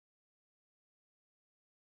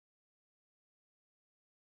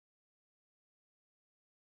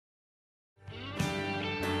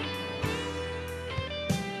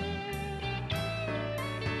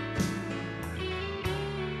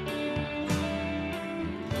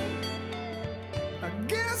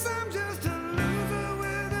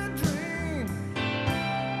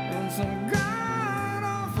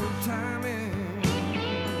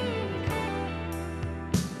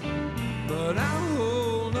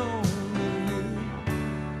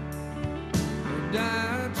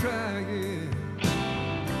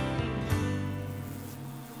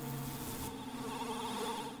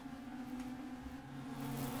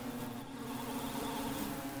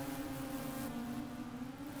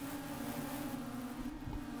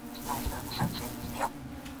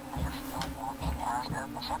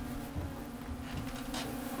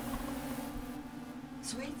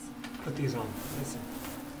safeties on. Listen.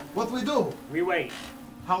 What we do? We wait.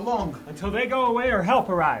 How long? Until they go away or help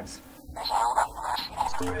arrives.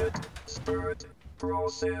 Spirit,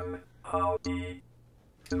 prosim, howdy,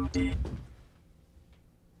 doody.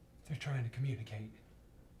 They're trying to communicate.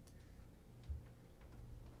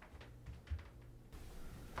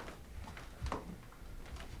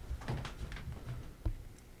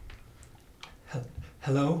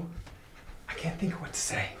 Hello? I can't think of what to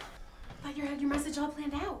say. I thought you had your message all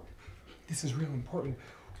planned out. This is real important.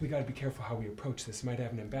 We gotta be careful how we approach this. Might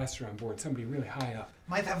have an ambassador on board, somebody really high up.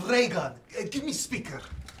 Might have ray gun. Give me speaker.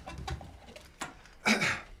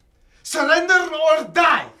 Surrender or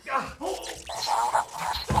die!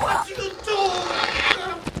 What you do?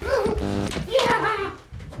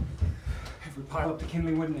 If we pile up the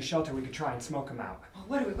kindling wood in the shelter, we could try and smoke them out. Well,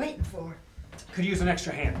 what are we waiting for? Could use an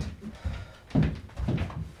extra hand.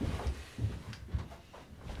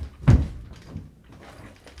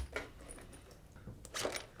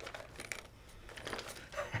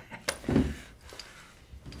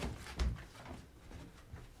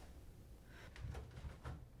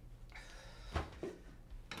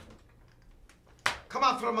 Come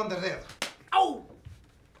out from under there. Oh!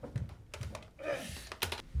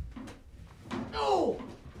 No!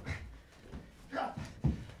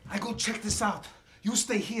 I go check this out. You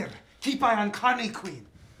stay here. Keep eye on Connie Queen.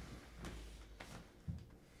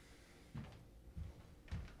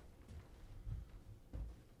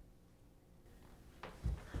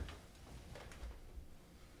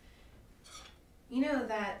 You know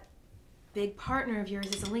that big partner of yours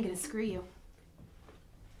is only gonna screw you.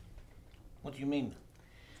 What do you mean?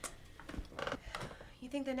 You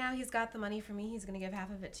think that now he's got the money for me, he's gonna give half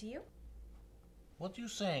of it to you? What are you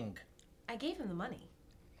saying? I gave him the money.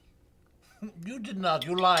 You did not.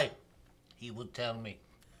 You lie. He would tell me.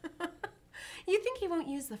 You think he won't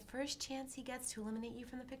use the first chance he gets to eliminate you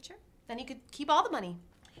from the picture? Then he could keep all the money.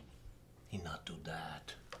 He not do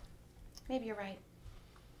that. Maybe you're right.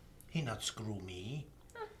 He not screw me.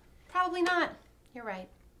 Probably not. You're right.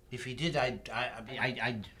 If he did, I'd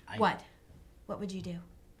What? What would you do?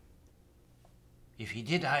 If he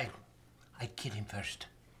did, I'd kill him first.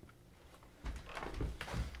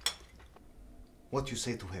 What you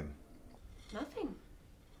say to him? Nothing.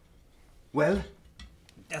 Well?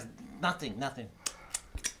 Nothing.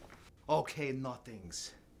 Okay,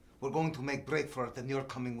 nothings. We're going to make break for it and you're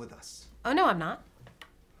coming with us. Oh, no, I'm not.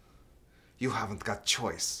 You haven't got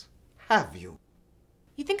choice, have you?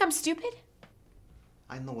 You think I'm stupid?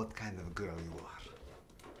 I know what kind of girl you are.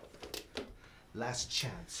 Last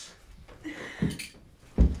chance.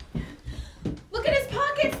 Look at his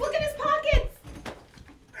pockets! Look at his pockets!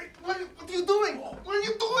 Hey, what are you doing? What are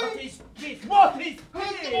you doing? What is this? What is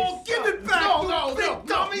Oh, give it back! No, big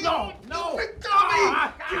dummy! no! Big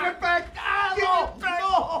dummy! Give it back! Give No! it back!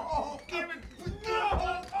 No! Give it!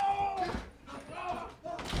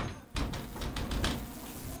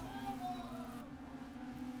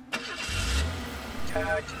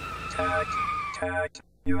 Tag.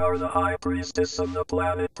 You are the high priestess of the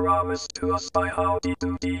planet promised to us by Howdy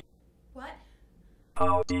Doody. What?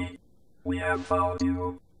 Howdy. We have found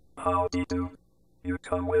you. Howdy Do. You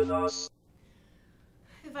come with us.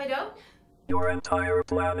 If I don't? Your entire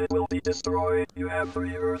planet will be destroyed. You have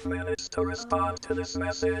 3 Earth minutes to respond to this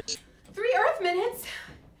message. 3 Earth minutes?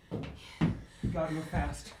 You gotta move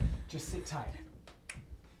fast. Just sit tight.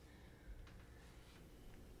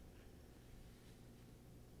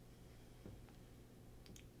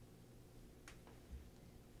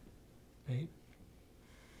 Babe?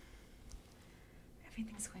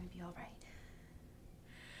 Everything's going to be all right.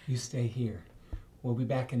 You stay here. We'll be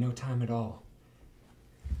back in no time at all.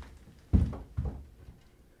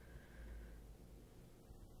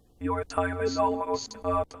 Your time is almost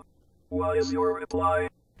up. What is your reply?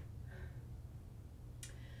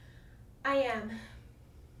 I am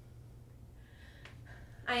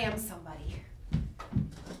somebody.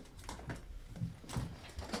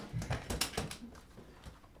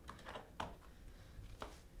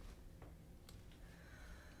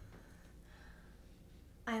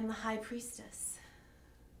 I am the High Priestess.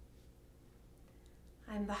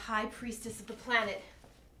 I am the High Priestess of the planet.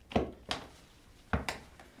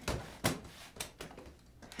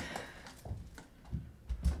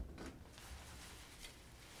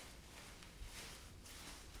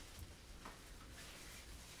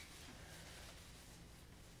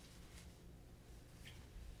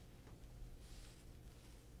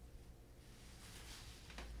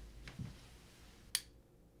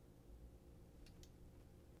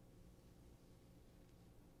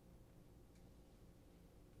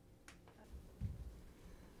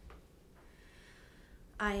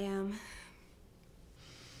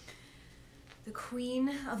 The queen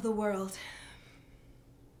of the world.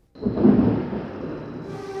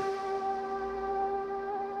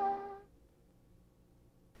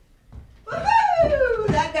 Woohoo!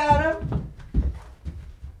 That got him.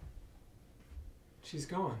 She's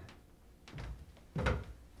gone.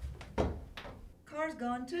 Car's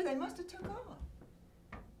gone too. They must have took off.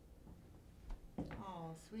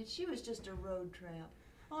 Oh, sweet. She was just a road tramp.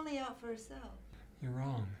 Only out for herself. You're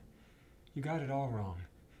wrong. You got it all wrong.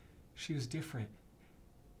 She was different.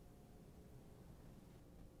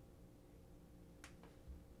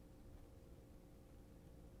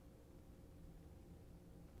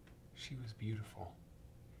 She was beautiful.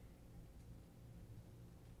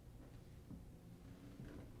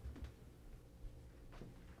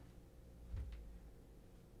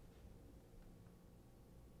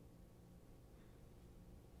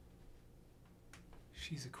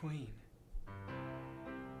 She's a queen.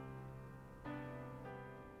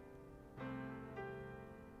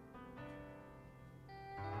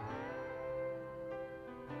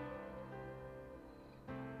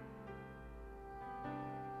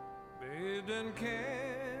 Bathed in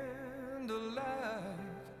candlelight,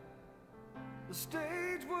 the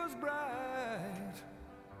stage was bright,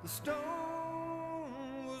 the stone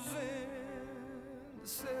was in the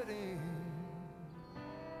setting,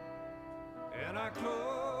 and I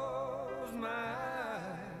closed my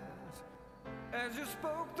eyes as you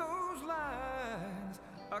spoke those lines.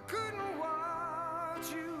 I couldn't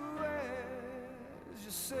watch you